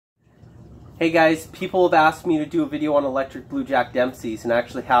Hey guys, people have asked me to do a video on electric blue Jack Dempseys and I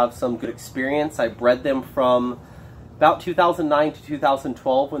actually have some good experience. I bred them from about 2009 to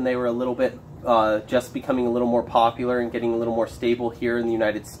 2012 when they were a little bit just becoming a little more popular and getting a little more stable here in the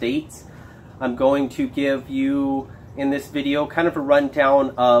United States. I'm going to give you in this video kind of a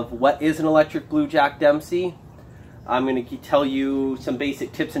rundown of what is an electric blue Jack Dempsey. I'm going to tell you some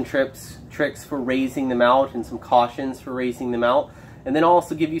basic tips and tricks for raising them out and some cautions for raising them out. And then I'll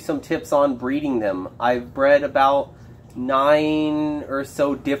also give you some tips on breeding them. I've bred about 9 or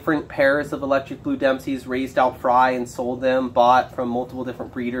so different pairs of electric blue Dempseys, raised out fry and sold them, bought from multiple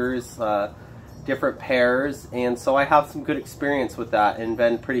different breeders, different pairs. And so I have some good experience with that and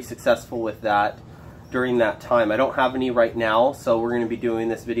been pretty successful with that during that time. I don't have any right now, so we're going to be doing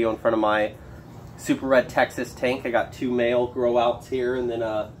this video in front of my Super Red Texas tank. I got 2 male grow outs here and then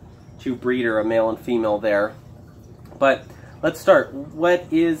 2 breeder, a male and female there. But let's start. What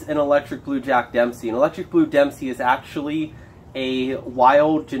is an electric blue Jack Dempsey? An electric blue Dempsey is actually a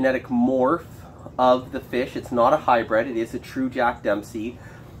wild genetic morph of the fish. It's not a hybrid. It is a true Jack Dempsey.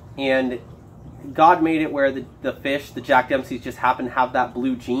 And God made it where the fish, the Jack Dempseys, just happen to have that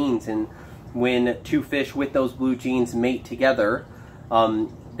blue genes. And when 2 fish with those blue genes mate together,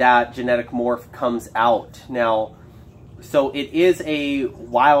 that genetic morph comes out. Now, so it is a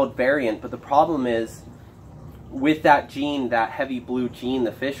wild variant, but the problem is, with that gene, that heavy blue gene,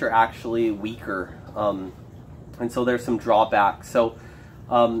 the fish are actually weaker, and so there's some drawbacks. So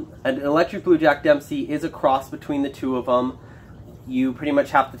an electric blue Jack Dempsey is a cross between the 2 of them. You pretty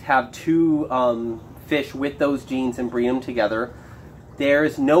much have to have 2 fish with those genes and breed them together.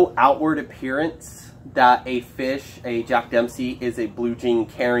 There's no outward appearance that a fish, a Jack Dempsey, is a blue gene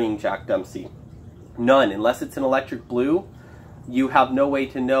carrying Jack Dempsey. None. Unless it's an electric blue, you have no way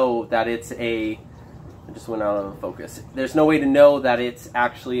to know that it's a... I just went out of focus. There's no way to know that it's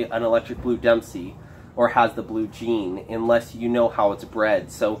actually an electric blue Dempsey or has the blue gene unless you know how it's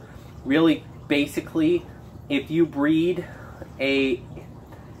bred. So really, basically, if you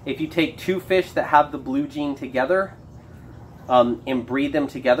take 2 fish that have the blue gene together and breed them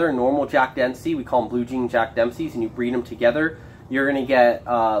together, a normal Jack Dempsey, we call them blue gene Jack Dempseys, and you breed them together, you're going to get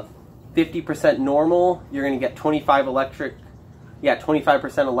 50% normal, you're going to get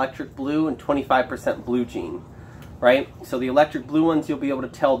 25% electric blue and 25% blue gene, right? So the electric blue ones you'll be able to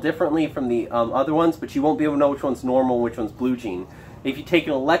tell differently from the other ones, but you won't be able to know which one's normal and which one's blue gene. If you take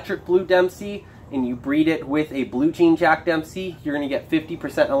an electric blue Dempsey and you breed it with a blue gene Jack Dempsey, you're going to get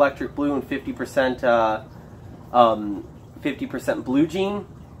 50% electric blue and 50% blue gene,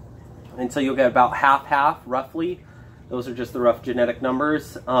 and so you'll get about half-half roughly. Those are just the rough genetic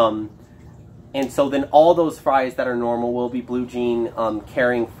numbers. And so then all those fries that are normal will be blue gene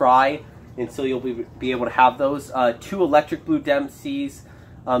carrying fry, and so you'll be able to have those. 2 electric blue Dempseys,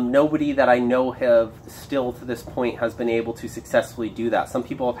 nobody that I know have still to this point has been able to successfully do that. Some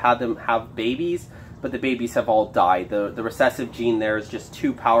people have had them have babies, but the babies have all died. The recessive gene there is just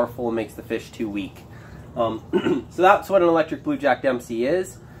too powerful and makes the fish too weak. So that's what an electric blue Jack Dempsey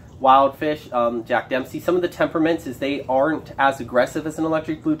is. Wild fish, Jack Dempsey. Some of the temperaments is they aren't as aggressive as an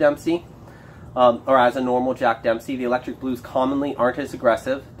electric blue Dempsey. Or as a normal Jack Dempsey. The electric blues commonly aren't as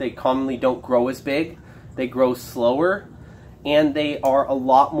aggressive. They commonly don't grow as big. They grow slower. And they are a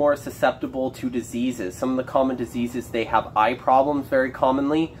lot more susceptible to diseases. Some of the common diseases, they have eye problems very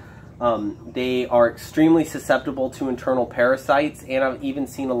commonly. They are extremely susceptible to internal parasites. And I've even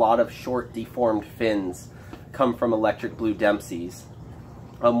seen a lot of short deformed fins come from electric blue Dempseys.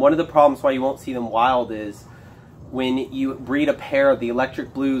 One of the problems why you won't see them wild is when you breed a pair, the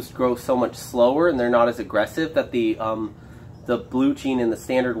electric blues grow so much slower and they're not as aggressive that the blue gene and the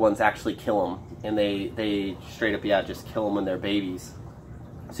standard ones actually kill them, and they straight up just kill them when they're babies.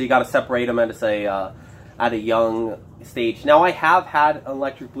 So you got to separate them at a young stage. Now I have had an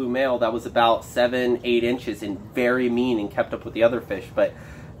electric blue male that was about 7-8 inches and very mean and kept up with the other fish, but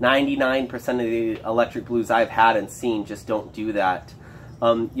 99% of the electric blues I've had and seen just don't do that.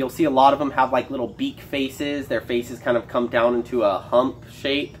 You'll see a lot of them have like little beak faces. Their faces kind of come down into a hump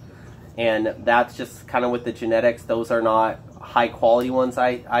shape, and that's just kind of with the genetics. Those are not high quality ones,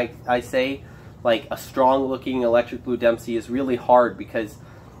 I say. Like a strong looking electric blue Dempsey is really hard because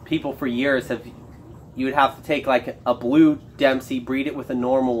people for years you would have to take like a blue Dempsey, breed it with a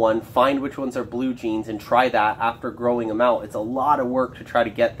normal one, find which ones are blue genes and try that after growing them out. It's a lot of work to try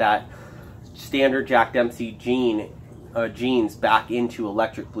to get that standard Jack Dempsey genes back into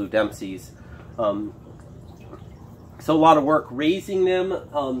electric blue Dempseys. So a lot of work raising them.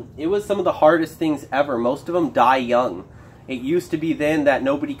 It was some of the hardest things ever. Most of them die young. It used to be then that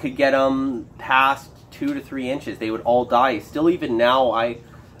nobody could get them past 2 to 3 inches. They would all die. Still even now,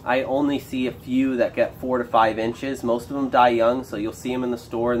 I only see a few that get 4 to 5 inches. Most of them die young, so you'll see them in the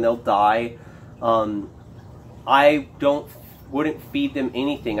store and they'll die. I wouldn't feed them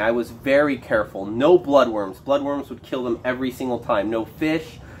anything. I was very careful. No bloodworms. Bloodworms would kill them every single time. No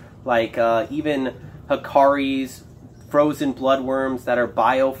fish, like even Hikaris, frozen bloodworms that are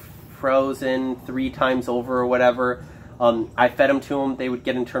bio-frozen 3 times over or whatever. I fed them to them. They would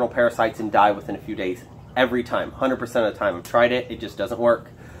get internal parasites and die within a few days. Every time. 100% of the time. I've tried it. It just doesn't work.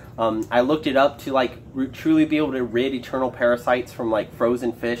 I looked it up to like truly be able to rid internal parasites from like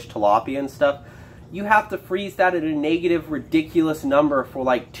frozen fish, tilapia and stuff. You have to freeze that at a negative, ridiculous number for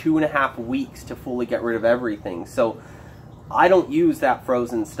like 2.5 weeks to fully get rid of everything. So I don't use that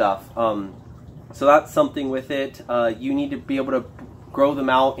frozen stuff. So that's something with it. You need to be able to grow them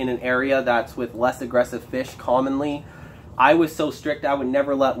out in an area that's with less aggressive fish commonly. I was so strict I would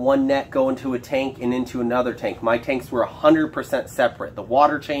never let one net go into a tank and into another tank. My tanks were 100% separate. The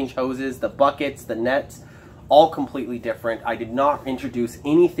water change hoses, the buckets, the nets, all completely different. I did not introduce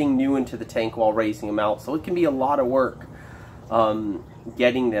anything new into the tank while raising them out, so it can be a lot of work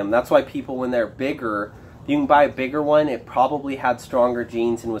getting them. That's why people, when they're bigger, you can buy a bigger one. It probably had stronger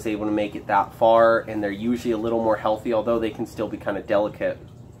genes and was able to make it that far, and they're usually a little more healthy, although they can still be kind of delicate.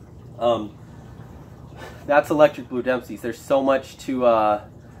 That's electric blue Dempseys. There's so much to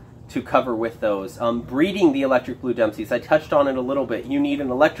cover with those. Breeding the electric blue Dempseys, I touched on it a little bit. You need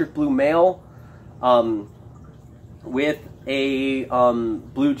an electric blue male with a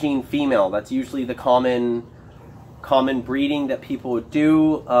blue gene female. That's usually the common breeding that people would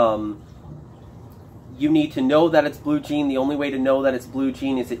do. You need to know that it's blue gene. The only way to know that it's blue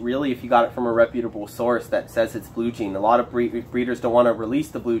gene is if you got it from a reputable source that says it's blue gene. A lot of breeders don't want to release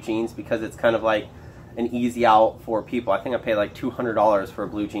the blue genes because it's kind of like an easy out for people. I think I paid like $200 for a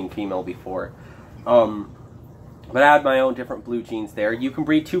blue gene female before. But I had my own different blue genes there. You can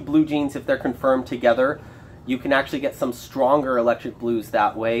breed 2 blue genes if they're confirmed together. You can actually get some stronger electric blues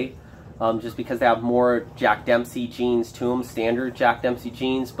that way, just because they have more Jack Dempsey genes to them, standard Jack Dempsey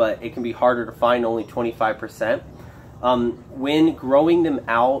genes, but it can be harder to find, only 25%. When growing them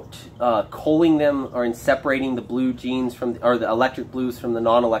out, culling them or separating the blue genes from, or the electric blues from the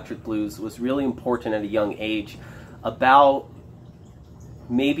non-electric blues was really important at a young age. About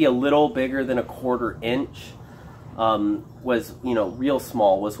maybe a little bigger than a 1/4 inch was, you know, real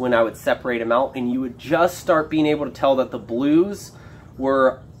small, was when I would separate them out, and you would just start being able to tell that the blues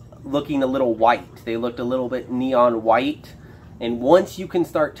were looking a little white. They looked a little bit neon white. And once you can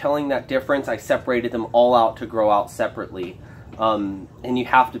start telling that difference, I separated them all out to grow out separately. And you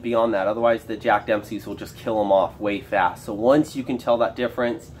have to be on that. Otherwise, the Jack Dempseys will just kill them off way fast. So once you can tell that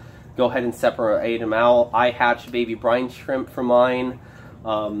difference, go ahead and separate them out. I hatched baby brine shrimp for mine,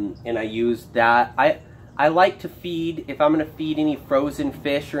 and I used that. I like to feed, if I'm going to feed any frozen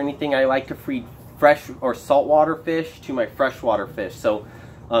fish or anything, I like to feed fresh or saltwater fish to my freshwater fish. So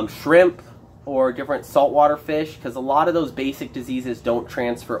shrimp, or different saltwater fish, because a lot of those basic diseases don't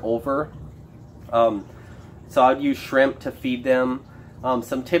transfer over. So I'd use shrimp to feed them.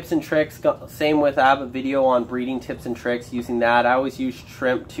 Some tips and tricks, same with, I have a video on breeding tips and tricks using that. I always use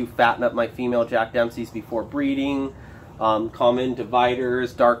shrimp to fatten up my female Jack Dempseys before breeding. Common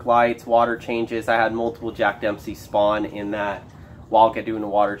dividers, dark lights, water changes. I had multiple Jack Dempsey spawn in that while doing a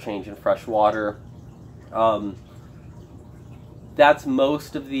water change in fresh water. That's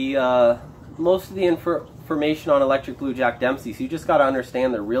most of the information on electric blue Jack Dempseys. You just got to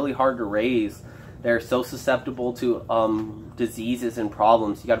understand they're really hard to raise. They're so susceptible to diseases and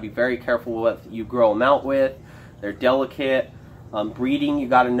problems. You got to be very careful what you grow them out with. They're delicate. Breeding, you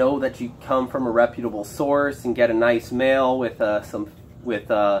got to know that you come from a reputable source and get a nice male with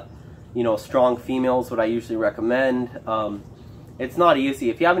you know, strong females. What I usually recommend. It's not easy.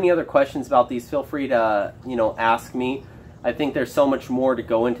 If you have any other questions about these, feel free to, you know, ask me. I think there's so much more to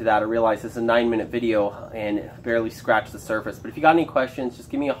go into that. I realize it's a 9-minute video and barely scratched the surface. But if you got any questions,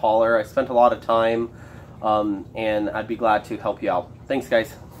 just give me a holler. I spent a lot of time, and I'd be glad to help you out. Thanks,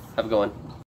 guys. Have a good one.